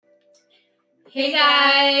Hey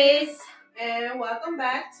guys! And welcome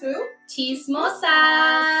back to Chismosas!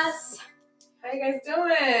 How you guys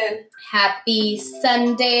doing? Happy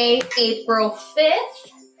Sunday, April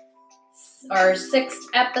 5th. Our 6th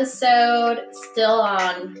episode. Still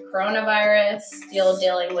on coronavirus. Still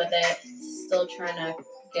dealing with it. Still trying to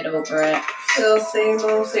get over it. Still same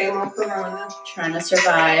old corona. Trying to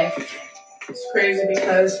survive. It's crazy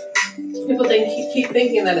because people keep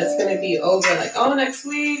thinking that it's going to be over. Like, next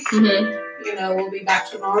week, we'll be back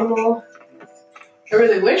to normal. I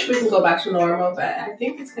really wish we can go back to normal, but I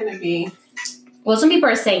think it's going to be... Well, some people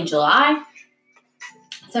are saying July.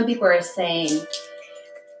 Some people are saying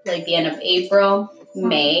like the end of April,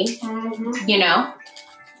 May, Nobody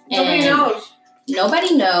knows.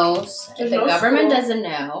 Nobody knows. There's The no government school. doesn't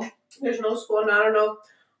know. There's no school, and I don't know.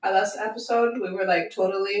 Our last episode, we were like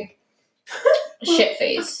totally... Shit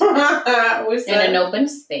face. we In said, an open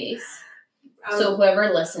space. So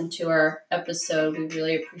whoever listened to our episode, we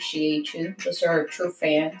really appreciate you. Those are our true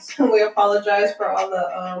fans. we apologize for all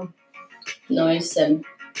the... Noise and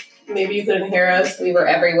maybe you couldn't hear us. we were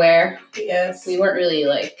everywhere. Yes. We weren't really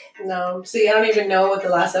like... No. See, I don't even know with the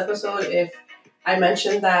last episode if I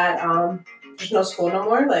mentioned that there's no school no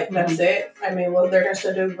more. Like, that's it. I mean, well, they're going to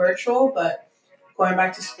still do virtual, but going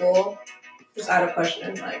back to school is out of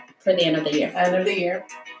question. Like, For the end of the year. end of the year.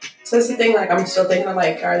 So that's the thing. Like, I'm still thinking,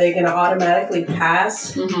 like, are they going to automatically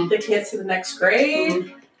pass the kids to the next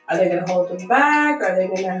grade? Are they going to hold them back? Are they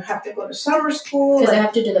going to have to go to summer school? Because they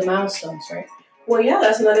have to do the milestones, right? Well, yeah,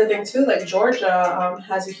 that's another thing, too. Like, Georgia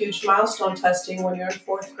has a huge milestone testing when you're in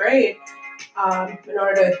 4th grade. In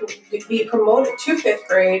order to be promoted to 5th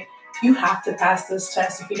grade, you have to pass this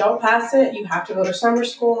test. If you don't pass it, you have to go to summer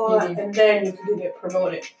school, and then you can get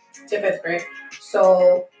promoted to 5th grade.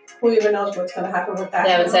 So, who even knows what's going to happen with that?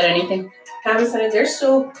 They haven't said anything? Haven't said it. They're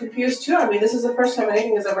still confused, too. I mean, this is the first time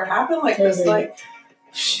anything has ever happened like this. Like,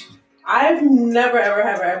 I've never,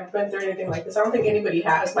 ever been through anything like this. I don't think anybody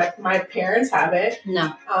has. My parents haven't.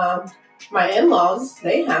 No. My in-laws,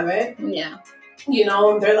 they haven't. Yeah.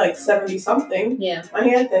 They're like 70-something. Yeah. My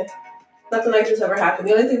auntie. Nothing like this ever happened.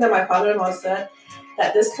 The only thing that my father-in-law said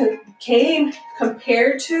that this came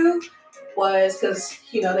compared to was because,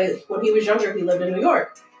 when he was younger, he lived in New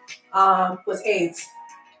York, was AIDS.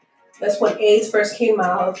 That's when AIDS first came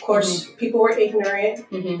out. Of course, people were ignorant.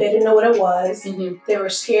 They didn't know what it was. They were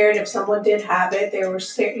scared if someone did have it. They were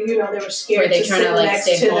scared. They were scared Were they to trying sit to like next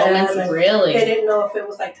stay to home? them. Really? They didn't know if it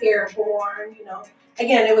was like airborne.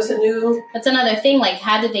 Again, it was a new. That's another thing. Like,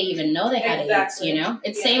 how did they even know they had Exactly. AIDS?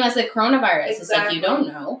 It's same as the coronavirus. It's like you don't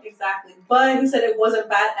know. Exactly. But he said it wasn't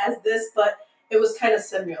bad as this, but it was kind of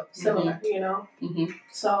similar.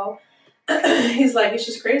 So he's like, it's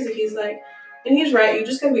just crazy. He's like, and he's right. You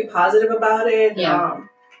just gotta be positive about it. Yeah.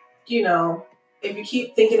 If you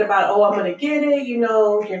keep thinking about, I'm gonna get it,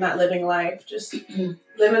 you're not living life. Just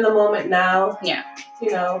live in the moment now. Yeah.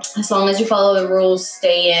 As long as you follow the rules,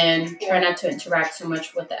 stay in. Try not to interact so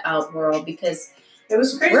much with the out world because it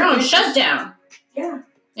was crazy. We're on shutdown. Yeah.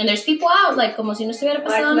 And there's people out like como si no estuviera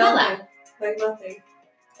pasando nada. Like nothing.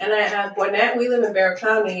 And I had Gwinnett. We live in Barrow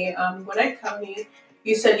County. Gwinnett County.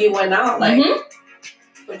 You said you went out. Like,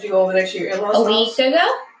 would you go over there to your in-laws' a week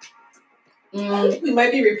ago? We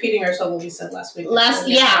might be repeating ourselves what we said last week. Last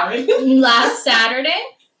Saturday,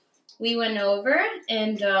 we went over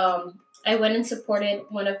and I went and supported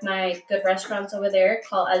one of my good restaurants over there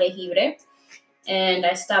called Alejibre. And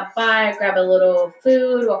I stopped by, grabbed a little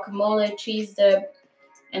food, guacamole, cheese dip,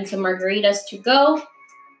 and some margaritas to go.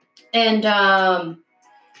 And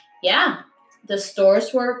the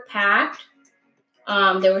stores were packed.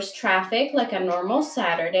 There was traffic like a normal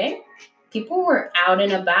Saturday. People were out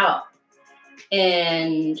and about.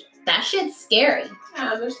 And that shit's scary.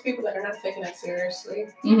 Yeah, there's people that are not taking it seriously.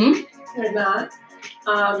 Mm-hmm. They're not.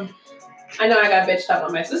 I know I got bitched out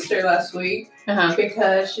by my sister last week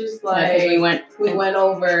because she's like, we went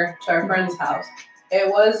over to our friend's house. It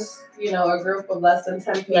was, a group of less than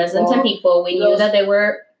 10 people. Less than 10 people. We knew that they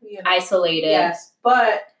were isolated. Yes,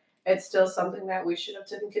 but it's still something that we should have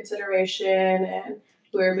taken consideration, and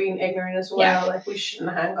we were being ignorant as well. Yeah. Like, we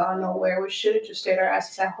shouldn't have gone nowhere. We should have just stayed our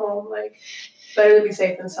asses at home. Like, better to be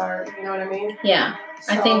safe than sorry. You know what I mean? Yeah.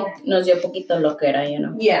 So, I think nos dio poquito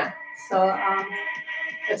loquera, Yeah. So,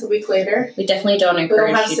 it's a week later. We definitely don't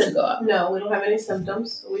encourage you to go out. No, we don't have any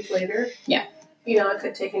symptoms. A week later. Yeah. It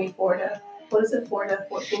could take any 4 to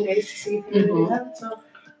 14 days to see if you really have it. So,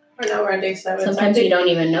 right now we're on day 7. Sometimes you don't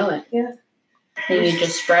even know it. Yeah. And you're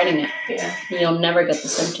just spreading it. Yeah. And you'll never get the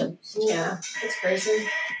symptoms. Yeah. It's crazy.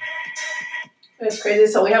 It's crazy.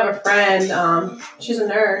 So we have a friend. She's a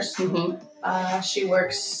nurse. Mm-hmm. She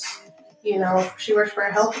works she works for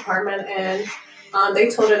a health department, and they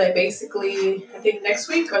told her that basically, I think next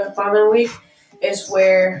week or the following week is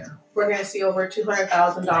where we're going to see over $200,000.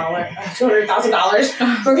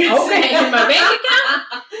 $200,000. We're gonna Okay, in my bank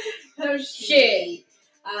account? Oh, Shit.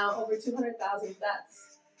 Over 200,000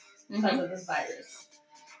 deaths because of this virus.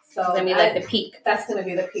 So It's going to be like the peak. That's going to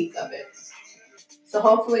be the peak of it. So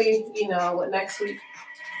hopefully, next week,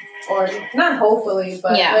 or not hopefully,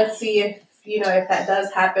 but let's see if that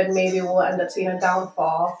does happen, maybe we'll end up seeing a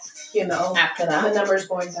downfall, after that. The numbers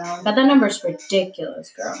going down. But the number's ridiculous,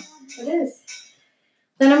 girl. It is.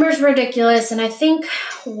 The number's ridiculous, and I think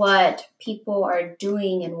what people are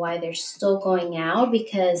doing and why they're still going out,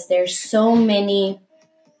 because there's so many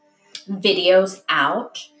videos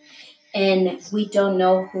out, and we don't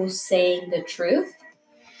know who's saying the truth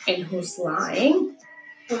and who's lying.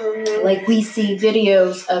 Mm-hmm. Like, we see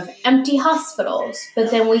videos of empty hospitals,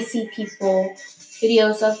 but then we see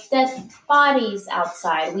videos of dead bodies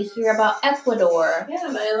outside. We hear about Ecuador.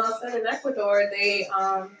 Yeah, my in-laws said in Ecuador,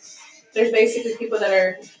 there's basically people that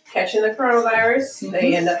are catching the coronavirus. Mm-hmm.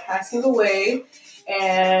 They end up passing away.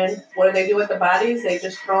 And what do they do with the bodies? They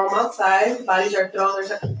just throw them outside. The bodies are thrown.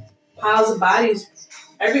 There's piles of bodies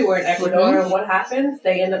everywhere in Ecuador. Mm-hmm. And what happens?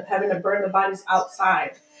 They end up having to burn the bodies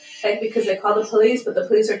outside. Because they call the police, but the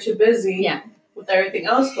police are too busy with everything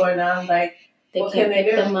else going on. Like, they can't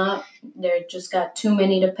pick them up. They just got too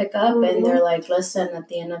many to pick up. Mm-hmm. And they're like, listen, at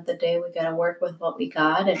the end of the day, we got to work with what we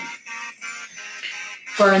got and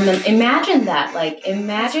burn them. Imagine that. Like,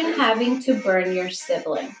 imagine having to burn your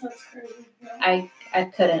sibling. That's crazy. Yeah. I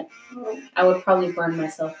couldn't. I would probably burn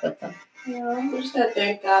myself with them. Yeah, we just got to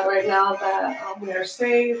thank God right now that we are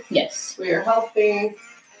safe. Yes. We are healthy.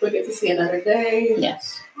 We get to see another day.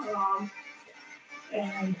 Yes.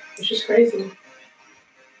 And it's just crazy.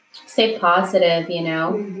 Stay positive,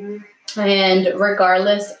 Mm-hmm. And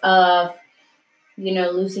regardless of,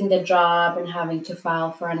 losing the job and having to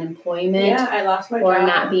file for unemployment. Yeah, I lost my job. Or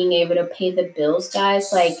not being able to pay the bills,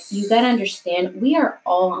 guys. Like, you got to understand, we are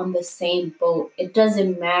all on the same boat. It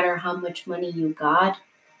doesn't matter how much money you got.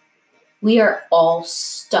 We are all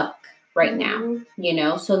stuck right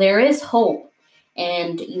now, So there is hope.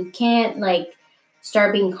 And you can't,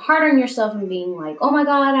 start being hard on yourself and being like, oh, my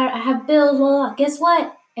God, I have bills. Well, guess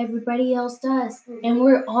what? Everybody else does. Mm-hmm. And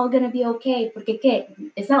we're all going to be okay. Porque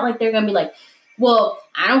it's not like they're going to be like, well,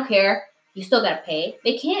 I don't care. You still got to pay.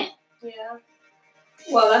 They can't. Yeah.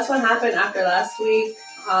 Well, that's what happened after last week.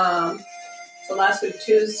 So last week,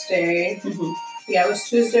 Tuesday. Mm-hmm. Yeah, it was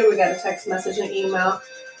Tuesday. We got a text message and email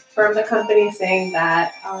from the company saying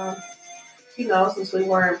that, since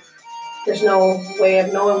there's no way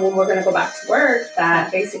of knowing when we're going to go back to work,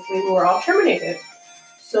 that basically we were all terminated.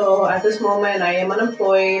 So at this moment, I am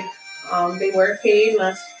unemployed. They were paid, and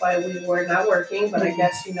that's why we were not working. But I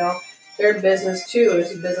guess, their business, too,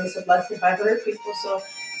 is a business of less than 500 people, so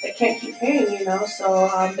they can't keep paying, So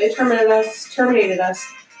they terminated us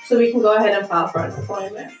so we can go ahead and file for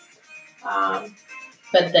unemployment.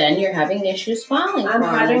 But then you're having issues filing I'm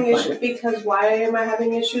having issues because why am I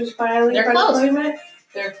having issues filing for unemployment?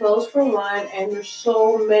 They're closed for one, and there's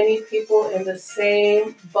so many people in the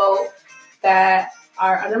same boat that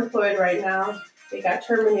are unemployed right now. They got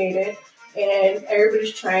terminated, and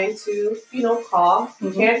everybody's trying to, call. Mm-hmm.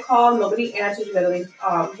 You can't call. Nobody answers. You got to leave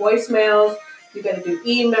voicemails. You got to do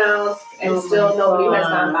emails, and still nobody has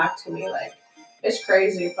gotten back to me. Like, it's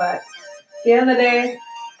crazy, but at the end of the day,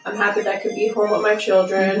 I'm happy that I could be home with my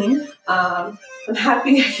children. Mm-hmm. I'm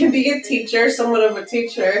happy I can be a teacher, somewhat of a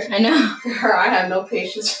teacher. I know. I have no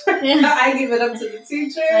patience for that. I give it up to the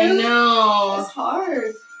teachers. I know.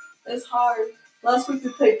 It's hard. Last week we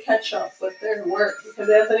played catch up with their work because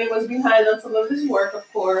Anthony was behind on some of his work,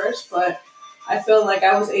 of course, but I feel like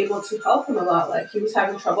I was able to help him a lot. Like, he was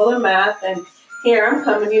having trouble in math, and here I'm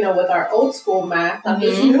coming, with our old school math. Mm-hmm.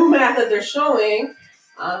 This new math that they're showing.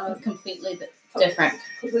 It's completely different.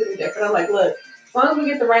 Completely different. I'm like, look, as long as we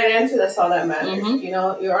get the right answer, that's all that matters.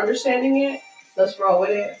 Mm-hmm. You're understanding it. Let's roll with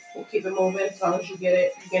it. We'll keep it moving. As long as you get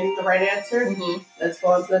it, you're getting the right answer. Mm-hmm. Let's go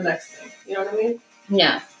on to the next thing. You know what I mean?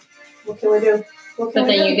 Yeah. What can we do? But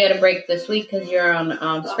then you get a break this week because you're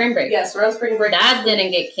on spring break. Yes, we're on spring break. That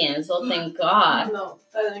didn't get canceled, thank God. No,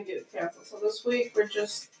 that didn't get canceled. So this week we're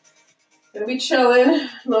just going to be chilling.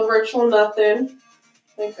 No virtual, nothing.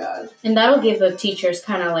 Thank God. And that'll give the teachers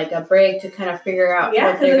kind of like a break to kind of figure out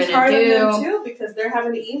what they're going to do. Yeah, because it's hard on them too, because they're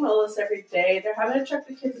having to email us every day. They're having to check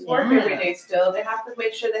the kids' work every day still. They have to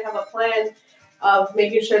make sure they have a plan of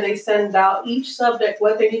making sure they send out each subject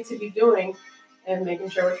what they need to be doing and making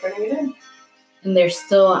sure we're turning it in. And they're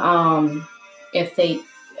still, if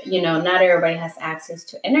not everybody has access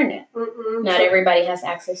to internet. Not everybody has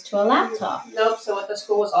access to a laptop. Nope. So what the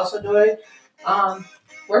school was also doing,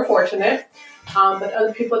 we're fortunate, but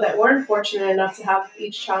other people that weren't fortunate enough to have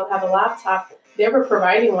each child have a laptop, they were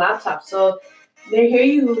providing laptops. So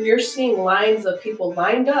you're seeing lines of people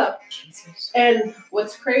lined up. Jesus. And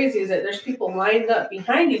what's crazy is that there's people lined up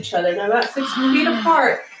behind each other. They're not 6 feet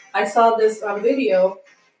apart. I saw this video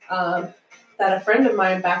that a friend of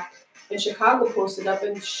mine back in Chicago posted up,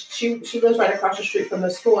 and she lives right across the street from the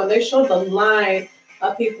school, and they showed the line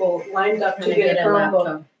of people lined up to get a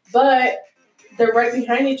Chromebook. But they're right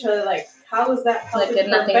behind each other. Like, how is that helping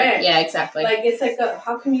prevent? Yeah, exactly. Like, it's like,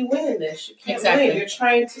 how can you win in this? You can't win. You're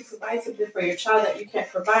trying to provide something for your child that you can't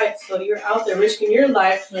provide, so you're out there risking your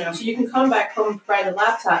life so you can come back home and provide a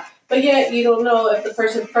laptop. But yet, you don't know if the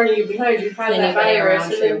person in front of you, behind you, has that virus.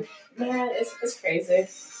 And then, man, it's crazy.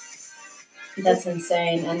 That's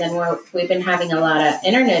insane. And then we've been having a lot of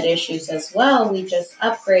internet issues as well. We just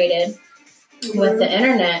upgraded with the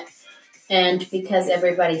internet, and because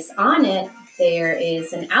everybody's on it, there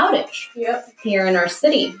is an outage here in our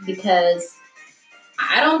city because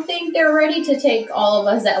I don't think they're ready to take all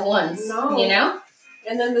of us at once. No.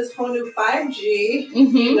 And then this whole new 5G,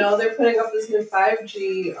 they're putting up this new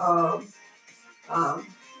 5G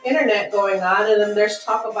internet going on, and then there's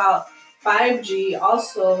talk about 5G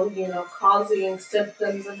also, causing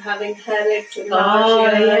symptoms of having headaches and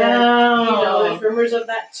nausea. There's rumors of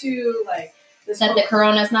that too, like that the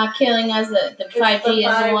corona's not killing us, that the 5G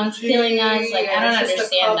is the one's killing us. Like, I don't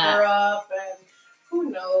understand that. Up, and who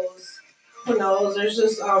knows? There's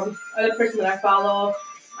this other person that I follow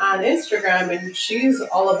on Instagram, and she's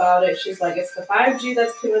all about it. She's like, it's the 5G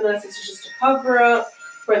that's killing us. It's just a cover up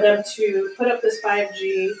for them to put up this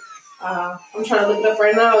 5G. I'm trying to look it up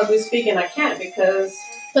right now as we speak, and I can't because...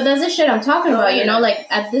 But that's the shit I'm talking about, Like,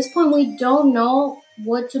 at this point, we don't know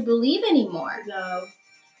what to believe anymore. No.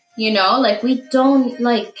 Like, we don't,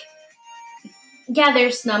 like... Yeah,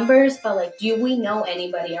 there's numbers, but, like, do we know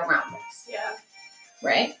anybody around us? Yeah.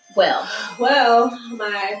 Right? Well,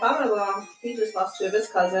 my father-in-law, he just lost 2 of his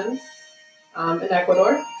cousins in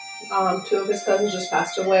Ecuador. 2 of his cousins just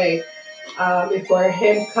passed away. Before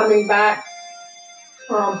him coming back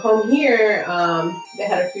home here, they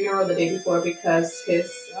had a funeral the day before because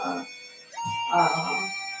his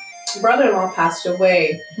brother-in-law passed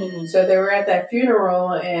away. Mm-hmm. So they were at that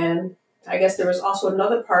funeral, and I guess there was also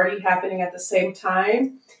another party happening at the same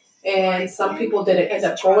time. And some people didn't end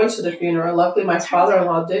up going to the funeral. Luckily, my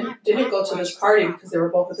father-in-law didn't go to this party because they were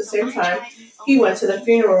both at the same time. He went to the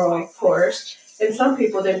funeral, of course. And some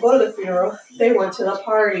people didn't go to the funeral. They went to the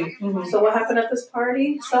party. Mm-hmm. So what happened at this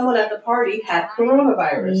party? Someone at the party had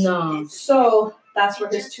coronavirus. No. So that's where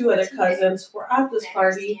his 2 other cousins were at this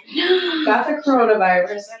party, got the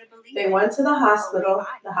coronavirus. They went to the hospital.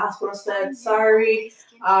 The hospital said, sorry,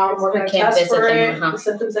 we're going to test for it. The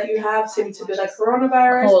symptoms that you have seem to be like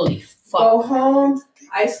coronavirus. Holy fuck. Go home,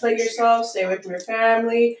 isolate yourself, stay away from your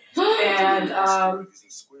family, and,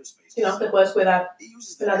 it was without,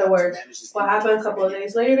 in other words, what happened a couple of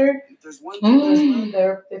days later,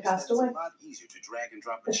 they passed away.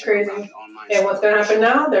 It's crazy. And what's going to happen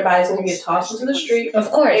now, their bodies are going to get tossed into the street. Of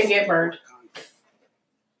course. And get burned.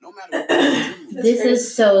 This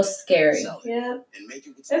is so scary. Yeah,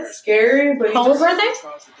 it's scary. But how old were they?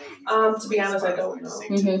 To be honest, I don't know.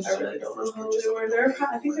 Mm-hmm. I really don't know how old they were.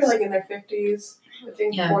 I think they're like in their 50s. I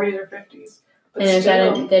think 40s or 50s. But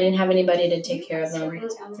and they didn't have anybody to take care of them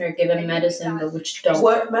or give them medicine, but which don't.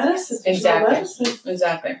 What medicine? Exactly. No medicine.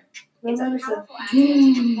 Exactly. No medicine.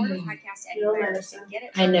 No medicine.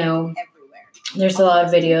 I know. There's a lot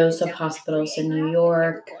of videos of hospitals in New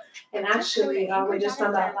York. And actually, we just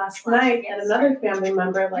found out last night that another family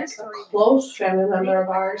member, like a close family member of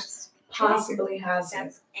ours, possibly has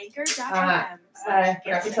it. I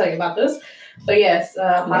forgot to tell you about this. But yes,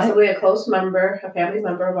 possibly a close member, a family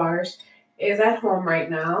member of ours, is at home right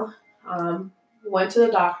now. Went to the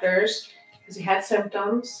doctors because he had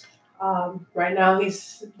symptoms. Right now,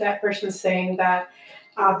 that person's saying that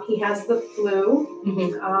he has the flu.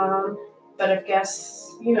 Mm-hmm. But I guess,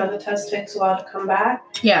 the test takes a while to come back.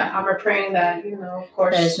 Yeah. We're praying that, of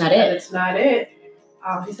course, that it's not it.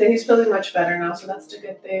 He said he's feeling much better now, so that's the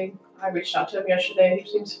good thing. I reached out to him yesterday. He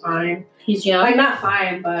seems fine. He's young? Like, not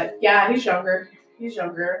fine, but yeah, he's younger.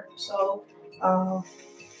 So, I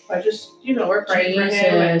just, we're praying for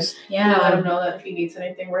him. And, let him know that if he needs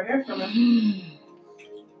anything, we're here for him.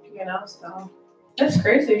 So that's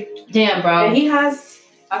crazy. Damn, bro. And he has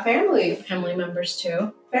a family. Family members,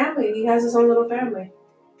 too. He has his own little family.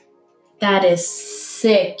 That is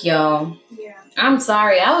sick, y'all. Yeah. I'm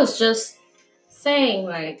sorry. I was just saying,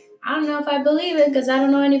 like, I don't know if I believe it because I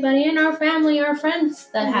don't know anybody in our family or friends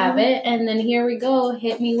that have it. And then here we go,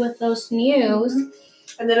 hit me with those news.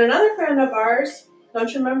 And then another friend of ours,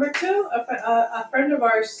 don't you remember too? A friend of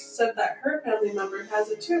ours said that her family member has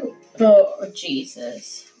it too. Oh,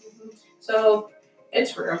 Jesus. So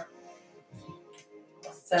it's real.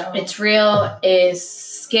 So it's real, it's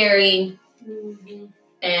scary.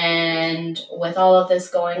 And with all of this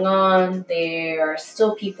going on, there are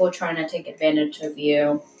still people trying to take advantage of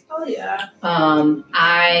you. Oh, yeah.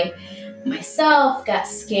 I myself got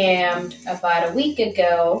scammed about a week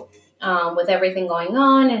ago with everything going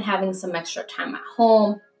on and having some extra time at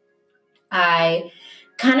home. I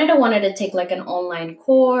kind of wanted to take like an online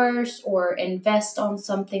course or invest on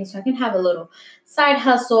something so I can have a little side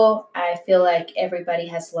hustle. I feel like everybody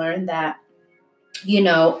has learned that,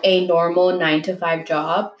 a normal 9-to-5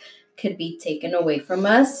 job could be taken away from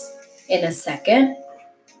us in a second.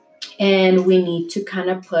 And we need to kind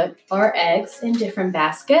of put our eggs in different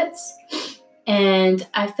baskets. And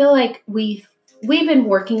I feel like we've been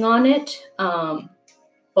working on it,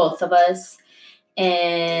 both of us.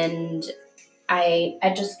 And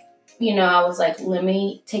I just, I was like, let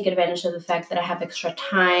me take advantage of the fact that I have extra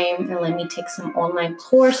time and let me take some online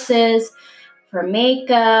courses for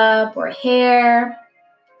makeup or hair.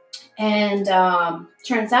 And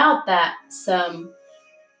turns out that some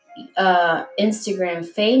Instagram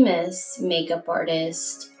famous makeup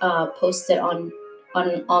artist posted on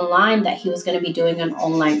online that he was going to be doing an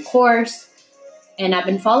online course. And I've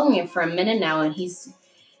been following him for a minute now, and his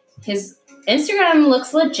Instagram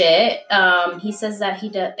looks legit. He says that he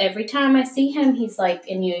does, every time I see him, he's like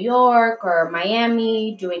in New York or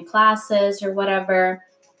Miami doing classes or whatever.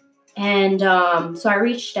 And so I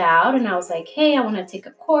reached out and I was like, hey, I want to take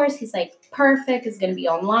a course. He's like, perfect. It's going to be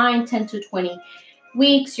online, 10 to 20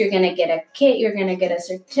 weeks. You're going to get a kit. You're going to get a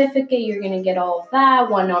certificate. You're going to get all of that,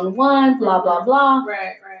 one-on-one, blah, blah, blah.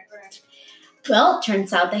 Right. Well, it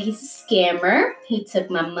turns out that he's a scammer. He took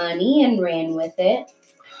my money and ran with it.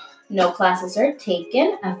 No classes are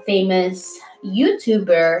taken. A famous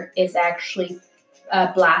YouTuber is actually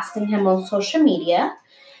blasting him on social media,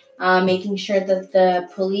 making sure that the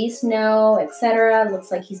police know, etc.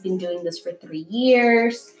 Looks like he's been doing this for 3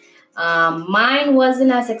 years. Mine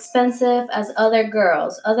wasn't as expensive as other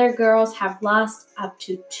girls. Other girls have lost up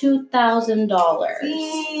to $2,000.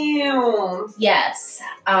 Damn. Yes.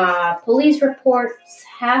 Police reports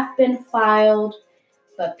have been filed,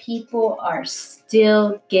 but people are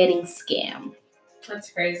still getting scammed.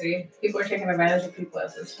 That's crazy. People are taking advantage of people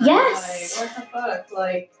at this time. Yes. Like, what the fuck?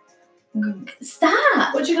 Like,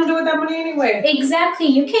 stop. What you gonna do with that money anyway? Exactly.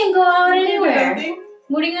 You can't go out anywhere.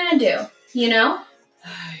 What are you gonna do?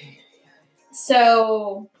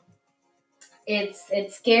 So it's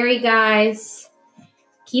scary, guys.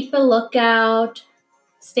 Keep a lookout.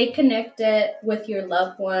 Stay connected with your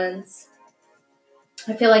loved ones.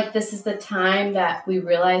 I feel like this is the time that we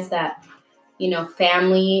realize that,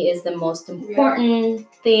 family is the most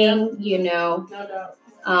important thing, No doubt.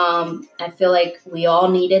 I feel like we all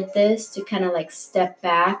needed this to kind of like step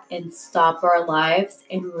back and stop our lives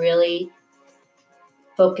and really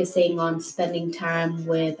focusing on spending time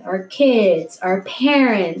with our kids, our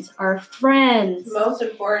parents, our friends. Most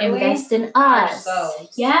importantly, invest in us.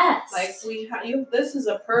 Ourselves. Yes. Like this is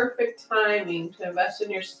a perfect timing to invest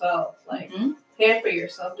in yourself. Like pamper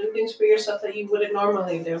yourself, do things for yourself that you wouldn't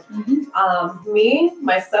normally do. Me,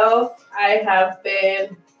 myself, I have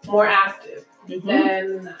been more active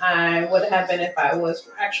than I would have been if I was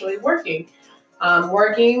actually working.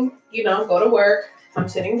 Working, go to work. I'm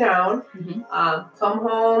sitting down, come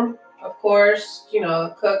home, of course,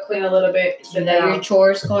 cook, clean a little bit. You got your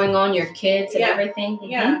chores going on, your kids and everything.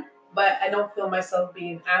 Yeah, but I don't feel myself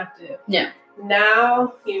being active. Yeah.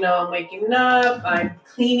 Now, I'm waking up, I'm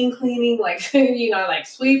cleaning, like, like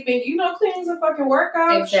sweeping. Cleaning's a fucking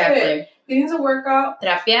workout. Exactly. Shit. Cleaning's a workout.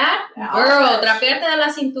 Trapear? Girl, trapearte de la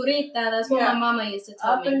cinturita. That's what my mama used to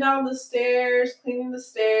tell me. Up and down the stairs, cleaning the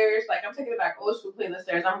stairs. Like, I'm taking it back old school, cleaning the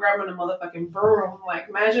stairs. I'm grabbing a motherfucking broom. Like,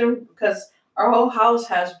 imagine, because our whole house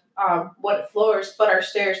has wood floors, but our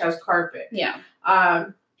stairs has carpet. Yeah.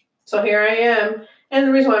 So here I am. And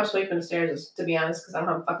the reason why I'm sweeping the stairs is, to be honest, because I don't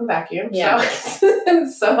have a fucking vacuum. Yeah.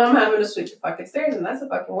 So I'm having to sweep the fucking stairs, and that's a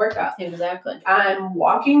fucking workout. Exactly. I'm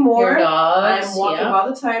walking more. Your dogs. I'm walking all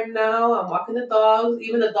the time now. I'm walking the dogs.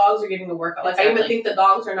 Even the dogs are getting a workout. Like, I even think the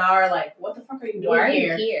dogs are like, what the fuck are you doing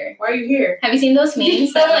here? Why are you here? Have you seen those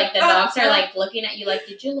memes that, like, the dogs are, like, looking at you like,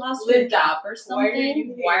 did you lost your job or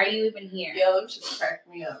something? Why are you even here? Yeah, them just cracked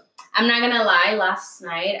me up. I'm not gonna lie, last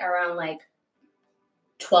night around, like,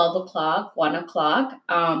 12 o'clock, 1 o'clock,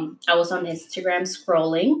 I was on Instagram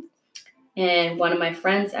scrolling, and one of my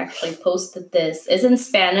friends actually posted this. It's in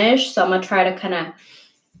Spanish, so I'm going to try to kind of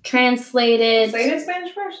translate it. Say it in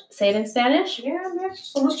Spanish first. Say it in Spanish? Yeah, bitch.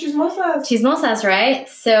 Somos chismosas. Chismosas, right?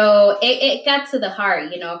 So it got to the heart,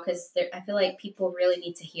 because I feel like people really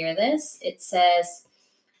need to hear this. It says,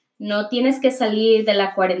 no tienes que salir de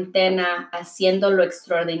la cuarentena haciendo lo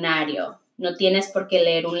extraordinario. No tienes por qué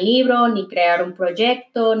leer un libro, ni crear un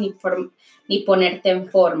proyecto, ni ponerte en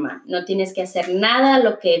forma. No tienes que hacer nada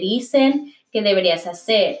lo que dicen que deberías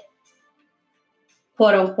hacer.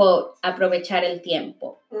 Quote unquote, aprovechar el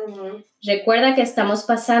tiempo. Mm-hmm. Recuerda que estamos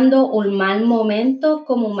pasando un mal momento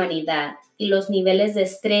como humanidad y los niveles de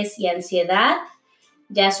estrés y ansiedad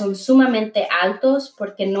ya son sumamente altos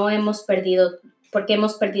porque hemos perdido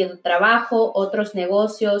trabajo, otros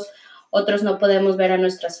negocios, otros no podemos ver a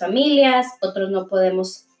nuestras familias, otros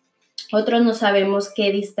no sabemos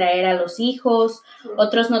qué distraer a los hijos,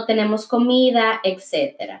 otros no tenemos comida,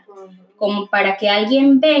 etc. Como para que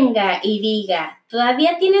alguien venga y diga,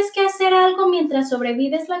 ¿todavía tienes que hacer algo mientras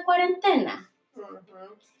sobrevives la cuarentena?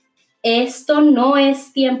 Esto no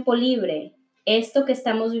es tiempo libre. Esto que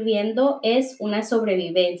estamos viviendo es una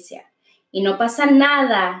sobrevivencia. Y no pasa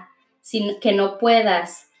nada que no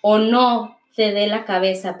puedas o no te dé la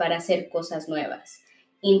cabeza para hacer cosas nuevas.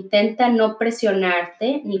 Intenta no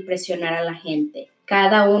presionarte ni presionar a la gente.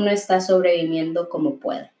 Cada uno está sobreviviendo como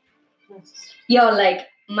puede. Yo, like,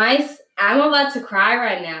 I'm about to cry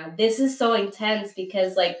right now. This is so intense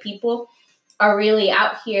because, like, people are really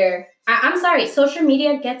out here. I'm sorry, social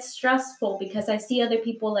media gets stressful because I see other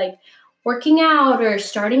people, like, working out or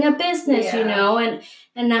starting a business,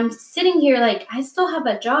 and I'm sitting here like, I still have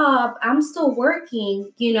a job. I'm still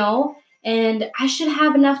working, and I should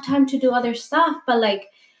have enough time to do other stuff. But, like,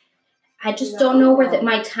 I just don't know where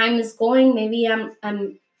my time is going. Maybe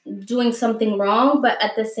I'm doing something wrong, but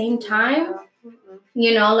at the same time,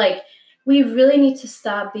 like, we really need to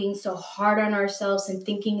stop being so hard on ourselves and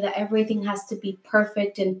thinking that everything has to be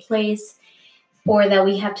perfect in place or that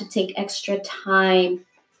we have to take extra time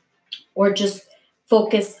or just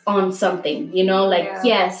focus on something,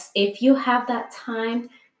 yes, if you have that time,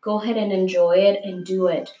 go ahead and enjoy it and do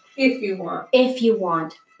it. If you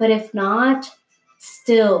want. But if not,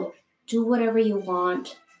 still do whatever you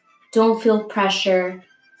want. Don't feel pressure.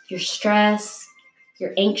 You're stressed.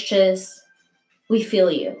 You're anxious. We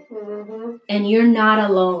feel you. Mm-hmm. And you're not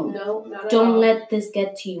alone. No, not at all. Don't let this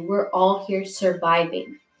get to you. We're all here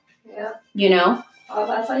surviving. Yeah.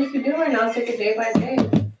 That's all you can do right now is take it day by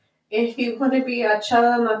day. If you want to be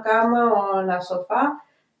echada en la cama or on la sofá,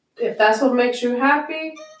 if that's what makes you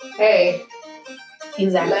happy, hey.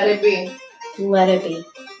 Exactly. Let it be. Let it be.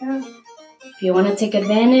 Yeah. If you want to take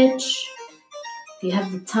advantage, if you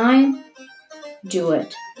have the time, do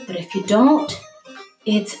it. But if you don't,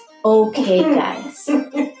 it's okay, guys.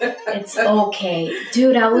 It's okay.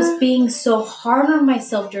 Dude, I was being so hard on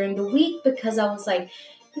myself during the week because I was like,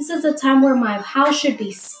 this is a time where my house should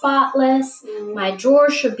be spotless. My drawer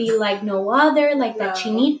should be like no other, like that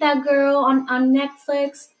Chinita girl on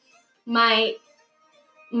Netflix. My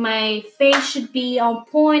face should be on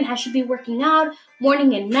point. I should be working out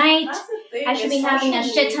morning and night. That's the thing. I should be having a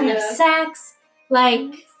shit ton of sex.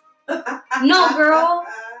 Like, no, girl,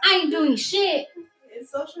 I ain't doing shit. It's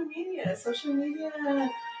social media. Social media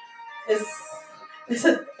is it's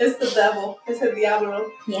the devil. It's el diablo.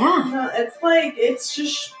 Yeah. No, it's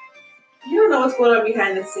just, you don't know what's going on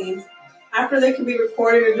behind the scenes. After they could be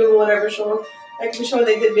recording or doing whatever show, they could be showing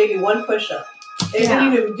they did maybe one push-up. They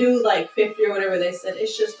didn't even do like 50 or whatever they said.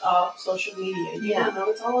 It's just all social media. You don't know,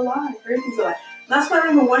 it's all a lie. Everything's a lie. That's why I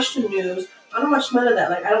don't even watch the news. I don't watch none of that.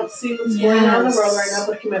 Like, I don't see what's going on in the world right now,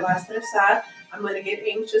 porque me va a estresar. I'm going to get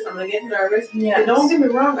anxious. I'm going to get nervous. Yes. And don't get me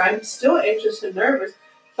wrong, I'm still anxious and nervous.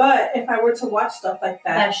 But if I were to watch stuff like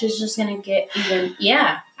that, shit's just going to get even...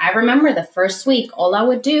 Yeah. I remember the first week, all I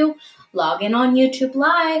would do, log in on YouTube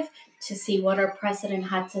Live to see what our president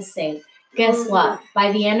had to say. Guess what?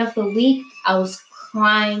 By the end of the week, I was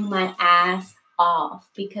crying my ass off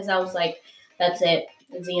because I was like, that's it.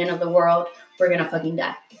 It's the end of the world. We're going to fucking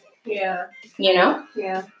die. Yeah. Yeah.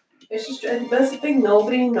 It's just, that's the thing.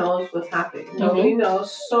 Nobody knows what's happening. Nobody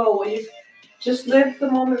knows. So you just live the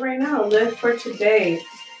moment right now. Live for today.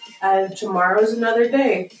 And tomorrow's another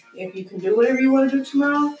day. If you can do whatever you want to do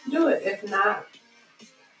tomorrow, do it. If not,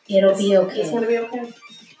 it'll be okay. It's going to be okay.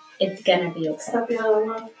 It's going to be okay. Stop being all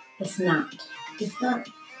alone. It's not. It's not.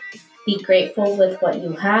 Be grateful with what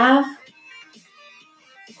you have.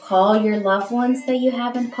 Call your loved ones that you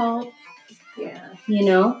haven't called. Yeah.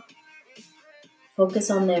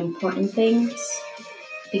 Focus on the important things.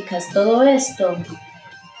 Because todo esto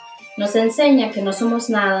nos enseña que no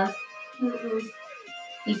somos nada.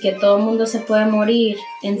 Y que todo el mundo se puede morir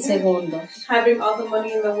en segundos. Having all the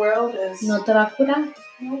money in the world is... No te va a curar.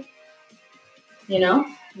 No. You know?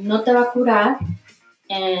 No te va a curar.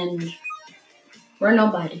 And we're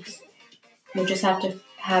nobodies. We just have to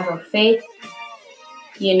have our faith.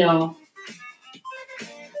 You know.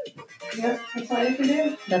 Yep, that's all you can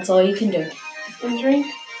do. That's all you can do. And drink.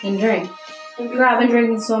 And drink. Girl, I've been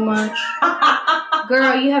drinking so much.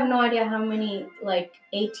 Girl, you have no idea how many,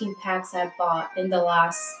 18 packs I bought in the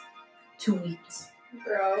last 2 weeks.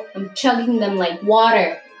 Girl. I'm chugging them like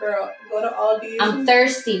water. Girl, go to Aldi's. I'm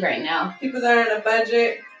thirsty right now. People that are on a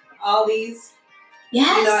budget, Aldi's.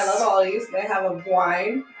 Yes. You know, I love Aldi's. They have a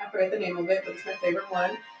wine. I forget the name of it, but it's my favorite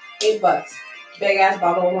one. $8. Big ass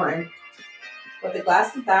bottle of wine. With a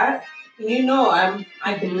glass of that, you know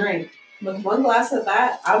I can drink. With one glass of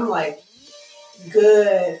that, I'm like,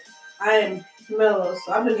 good. I am mellow.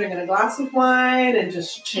 So I've been drinking a glass of wine and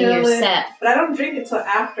just chilling. And you're set. But I don't drink it till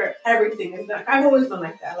after everything is done. I've always been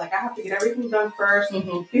like that. Like, I have to get everything done first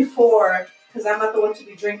before, because I'm not the one to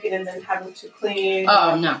be drinking and then having to clean.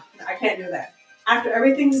 Oh, no. I can't do that. After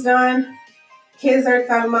everything's done, kids are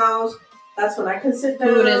calmados, that's when I can sit down.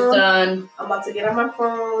 Food is done. I'm about to get on my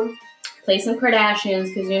phone. Play some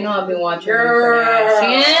Kardashians, because you know I've been watching the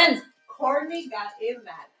Kardashians. Courtney got in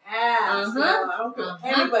that ass. No, I don't care what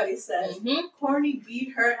anybody says. Courtney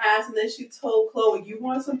beat her ass, and then she told Khloe, "You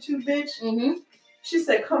want some too, bitch?" She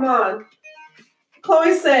said, "Come on."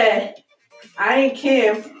 Khloe said, "I ain't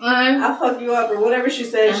Kim. I'll fuck you up," or whatever she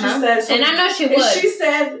said. She said, so, and I know she would. She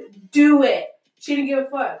said, "Do it." She didn't give a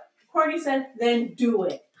fuck. Courtney said, "Then do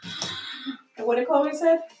it." And what did Khloe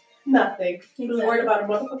say? Nothing. She was worried about her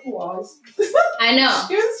motherfucking walls. I know.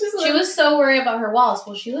 She was so worried about her walls.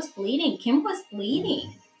 Well, she was bleeding. Kim was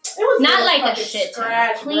bleeding. It was not like a shit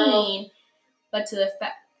scratch, clean, but to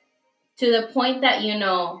the point that, you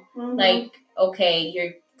know, okay,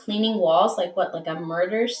 you're cleaning walls, like what, like a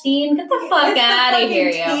murder scene? Get the fuck out of here,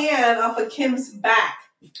 yo. Can off of Kim's back.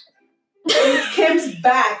 Kim's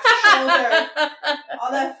back, shoulder,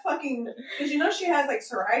 all that fucking, because you know she has like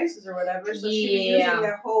psoriasis or whatever, so she was using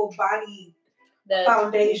that whole body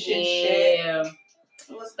foundation shit.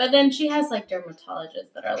 But then she has like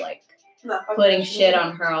dermatologists that are like putting shit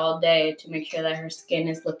on her all day to make sure that her skin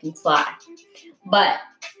is looking fly. But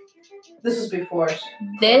this is before.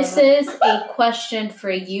 This is a question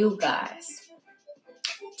for you guys.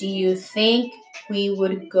 Do you think we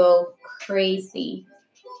would go crazy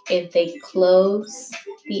if they close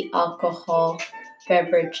the alcohol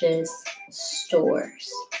beverages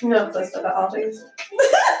stores? No, that's not Aldi's.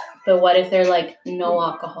 But what if they're like no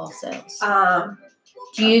alcohol sales?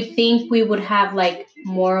 Do you think we would have like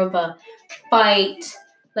more of a fight,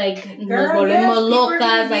 like Nos Volvemos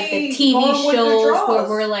Locas, like the TV shows where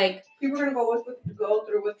we're like people are gonna go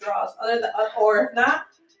through withdrawals? Or if not,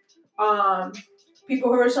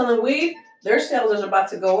 people who are selling weed, their sales are about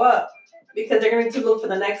to go up. Because they're going to look for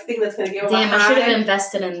the next thing that's going to give them a high. Damn, I should have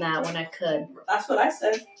invested in that when I could. That's what I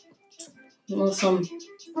said. Awesome.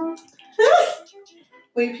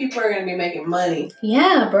 People are going to be making money.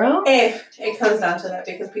 Yeah, bro. If it comes down to that.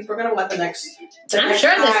 Because people are going to want the next I'm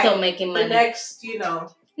sure they're still making money. The next, you know.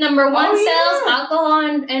 Number one sells alcohol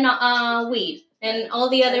and weed. And all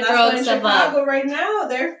the other drugs above. In Chicago right now,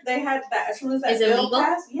 they had that. As soon as that bill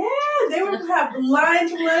passed, yeah, they would have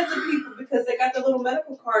lines and lines of people because they got the little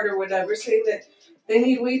medical card or whatever saying that they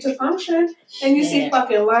need weed to function. And you see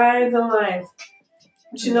fucking lines and lines.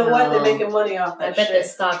 But you know what? They're making money off that shit. I bet the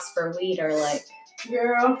stocks for weed are like...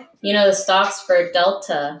 Girl. You know, the stocks for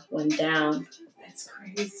Delta went down. That's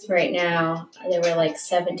crazy. Right now, they were like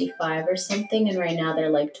 75 or something, and right now they're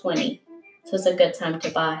like 20. So it's a good time to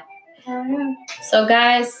buy. Oh, yeah. So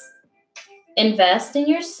guys, invest in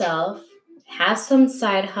yourself, have some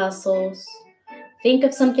side hustles, think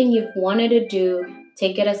of something you've wanted to do,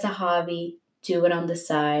 take it as a hobby, do it on the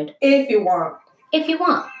side. If you want. If you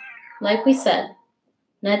want. Like we said,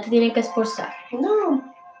 no te tiene que esforzar. No.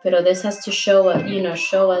 Pero this has to show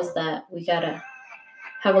us that we gotta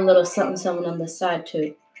have a little something on the side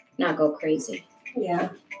to not go crazy. Yeah.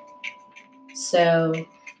 So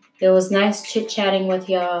it was nice chit-chatting with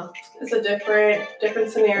y'all. It's a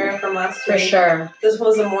different scenario from last week. For sure. This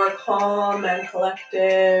was a more calm and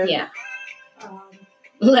collective. Yeah.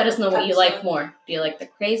 Let us know what you like more. Do you like the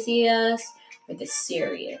craziest or the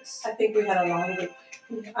serious? I think we had a long week.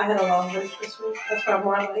 I had a long week this week. That's why I'm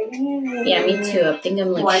more like... Yeah, me too. I think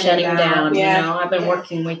I'm like shutting down. Yeah. You know, I've been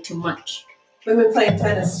working way too much. We've been playing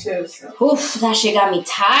tennis too, so... Oof, that shit got me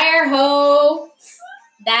tired, ho.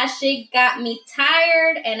 That shit got me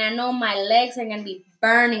tired, and I know my legs are going to be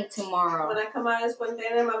burning tomorrow. When I come out of this one day,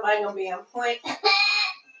 my body going to be on point.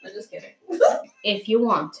 I'm just kidding. If you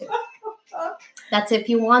want to. That's if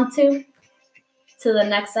you want to. Till the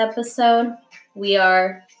next episode, we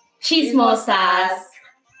are Chismosas.